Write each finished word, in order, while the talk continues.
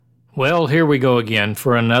Well, here we go again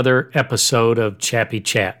for another episode of Chappy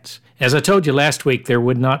Chats. As I told you last week, there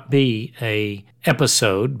would not be a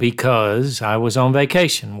episode because I was on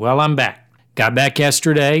vacation. Well, I'm back. Got back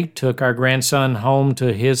yesterday, took our grandson home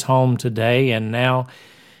to his home today, and now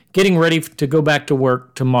getting ready to go back to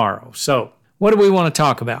work tomorrow. So, what do we want to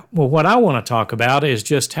talk about? Well, what I want to talk about is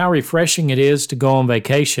just how refreshing it is to go on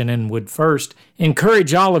vacation, and would first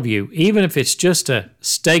encourage all of you, even if it's just a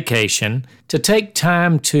staycation, to take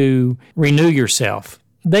time to renew yourself.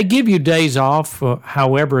 They give you days off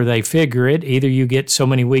however they figure it. Either you get so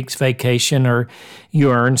many weeks vacation or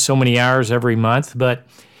you earn so many hours every month, but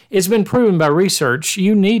it's been proven by research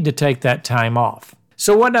you need to take that time off.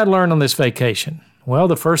 So what did I learn on this vacation? Well,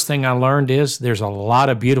 the first thing I learned is there's a lot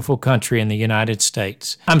of beautiful country in the United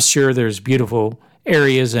States. I'm sure there's beautiful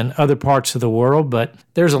areas in other parts of the world, but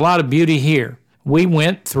there's a lot of beauty here. We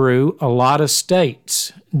went through a lot of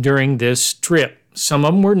states during this trip. Some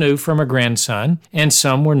of them were new for my grandson, and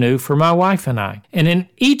some were new for my wife and I. And in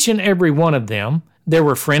each and every one of them, there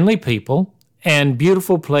were friendly people and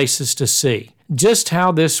beautiful places to see. Just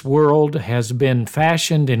how this world has been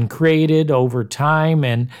fashioned and created over time,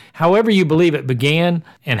 and however you believe it began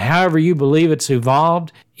and however you believe it's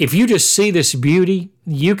evolved, if you just see this beauty,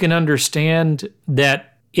 you can understand that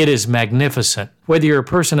it is magnificent. Whether you're a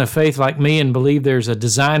person of faith like me and believe there's a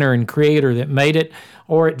designer and creator that made it,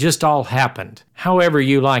 or it just all happened. However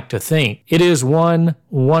you like to think, it is one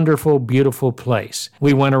wonderful, beautiful place.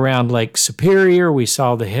 We went around Lake Superior. We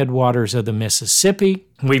saw the headwaters of the Mississippi.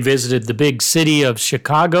 We visited the big city of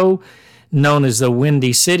Chicago, known as the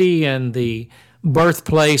Windy City and the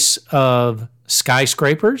birthplace of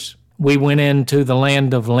skyscrapers. We went into the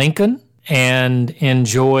land of Lincoln and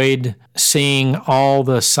enjoyed seeing all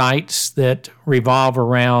the sites that revolve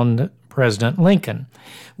around President Lincoln.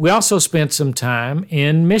 We also spent some time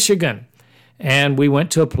in Michigan, and we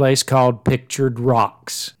went to a place called Pictured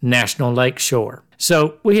Rocks, National Lake Shore.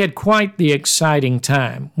 So we had quite the exciting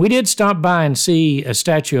time. We did stop by and see a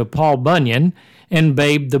statue of Paul Bunyan and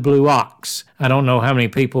Babe the Blue Ox. I don't know how many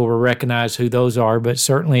people will recognize who those are, but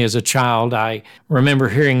certainly as a child, I remember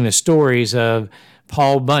hearing the stories of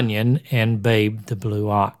Paul Bunyan and Babe the Blue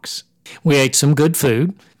Ox. We ate some good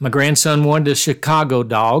food. My grandson wanted a Chicago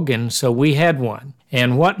dog, and so we had one.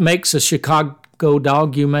 And what makes a Chicago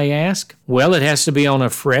dog, you may ask? Well, it has to be on a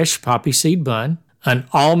fresh poppy seed bun, an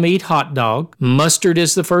all-meat hot dog. Mustard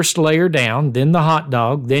is the first layer down, then the hot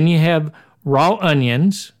dog. Then you have raw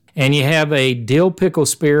onions, and you have a dill pickle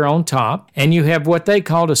spear on top, and you have what they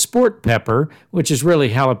called a sport pepper, which is really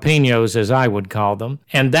jalapenos, as I would call them.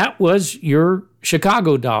 And that was your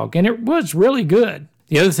Chicago dog, and it was really good.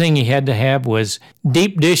 The other thing he had to have was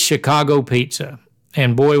deep dish Chicago pizza.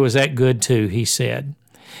 And boy, was that good too, he said.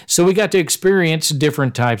 So we got to experience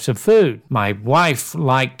different types of food. My wife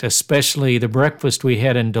liked especially the breakfast we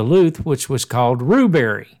had in Duluth, which was called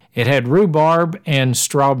rhubarb. It had rhubarb and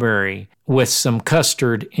strawberry with some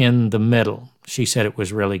custard in the middle. She said it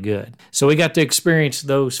was really good. So we got to experience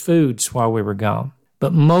those foods while we were gone.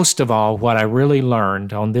 But most of all, what I really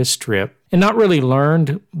learned on this trip, and not really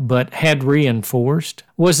learned, but had reinforced,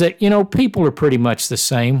 was that, people are pretty much the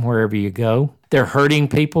same wherever you go. They're hurting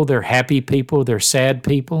people, they're happy people, they're sad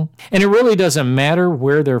people. And it really doesn't matter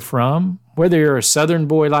where they're from, whether you're a southern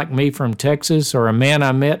boy like me from Texas, or a man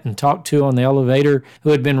I met and talked to on the elevator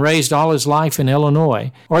who had been raised all his life in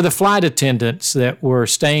Illinois, or the flight attendants that were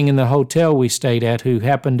staying in the hotel we stayed at who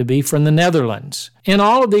happened to be from the Netherlands. In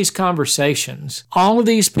all of these conversations, all of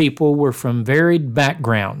these people were from varied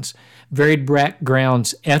backgrounds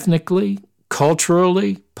ethnically,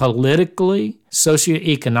 culturally, politically,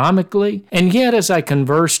 socioeconomically. And yet, as I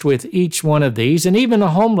conversed with each one of these, and even a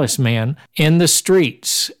homeless man in the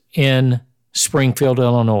streets in Springfield,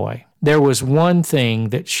 Illinois, there was one thing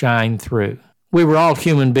that shined through. We were all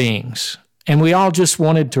human beings, and we all just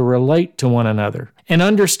wanted to relate to one another and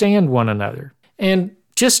understand one another and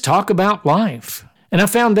just talk about life. And I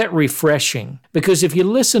found that refreshing, because if you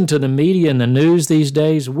listen to the media and the news these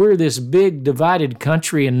days, we're this big divided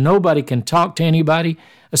country and nobody can talk to anybody,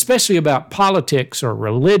 especially about politics or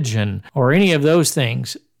religion or any of those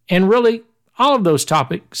things. And really, all of those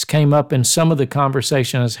topics came up in some of the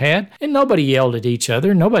conversations had, and nobody yelled at each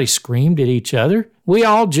other. Nobody screamed at each other. We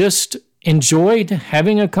all just enjoyed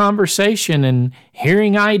having a conversation and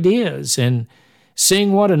hearing ideas and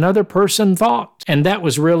seeing what another person thought. And that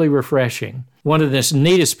was really refreshing. One of the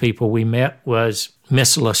neatest people we met was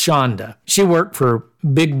Miss LaShonda. She worked for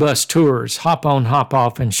Big Bus Tours, hop on, hop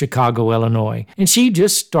off in Chicago, Illinois. And she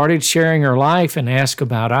just started sharing her life and asked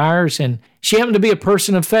about ours. And she happened to be a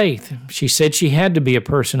person of faith. She said she had to be a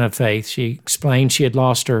person of faith. She explained she had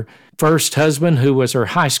lost her first husband, who was her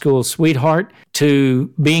high school sweetheart,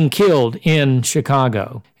 to being killed in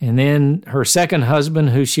Chicago. And then her second husband,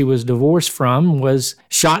 who she was divorced from, was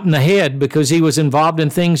shot in the head because he was involved in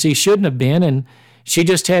things he shouldn't have been, and she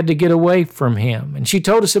just had to get away from him. And she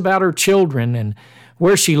told us about her children and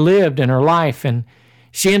where she lived in her life, and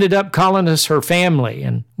she ended up calling us her family,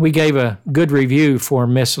 and we gave a good review for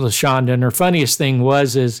Miss LaShonda. And her funniest thing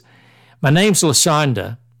is, my name's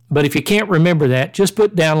LaShonda, but if you can't remember that, just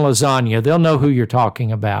put down lasagna. They'll know who you're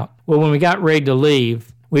talking about. Well, when we got ready to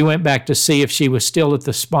leave, we went back to see if she was still at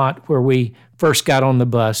the spot where we first got on the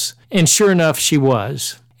bus, and sure enough, she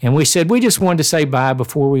was. And we said, we just wanted to say bye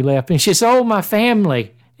before we left. And she said, oh, my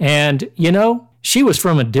family. And, she was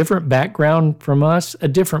from a different background from us, a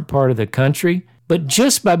different part of the country. But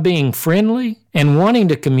just by being friendly and wanting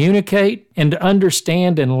to communicate and to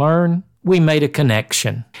understand and learn, we made a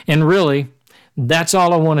connection. And really, that's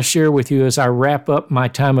all I want to share with you as I wrap up my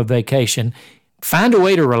time of vacation. Find a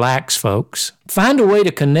way to relax, folks. Find a way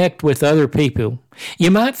to connect with other people. You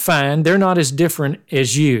might find they're not as different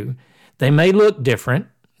as you. They may look different.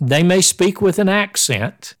 They may speak with an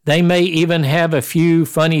accent. They may even have a few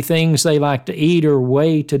funny things they like to eat or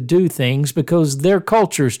way to do things because their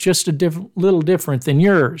culture is just a little different than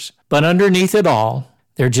yours. But underneath it all,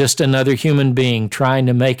 they're just another human being trying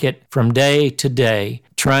to make it from day to day,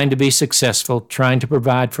 trying to be successful, trying to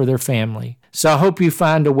provide for their family. So I hope you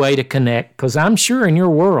find a way to connect, because I'm sure in your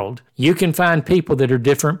world, you can find people that are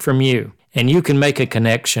different from you, and you can make a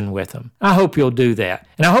connection with them. I hope you'll do that.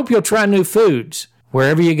 And I hope you'll try new foods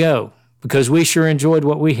wherever you go, because we sure enjoyed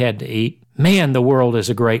what we had to eat. Man, the world is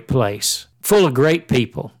a great place, full of great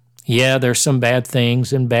people. Yeah, there's some bad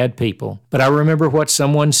things and bad people, but I remember what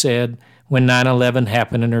someone said when 9/11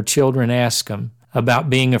 happened and her children asked them about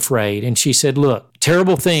being afraid. And she said, look,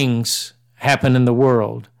 terrible things happen in the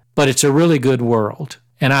world, but it's a really good world.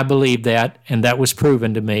 And I believe that, and that was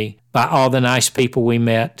proven to me by all the nice people we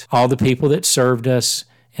met, all the people that served us,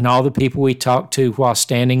 and all the people we talked to while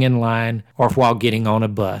standing in line or while getting on a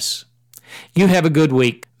bus. You have a good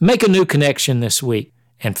week. Make a new connection this week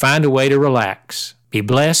and find a way to relax. Be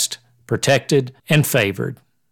blessed, protected, and favored.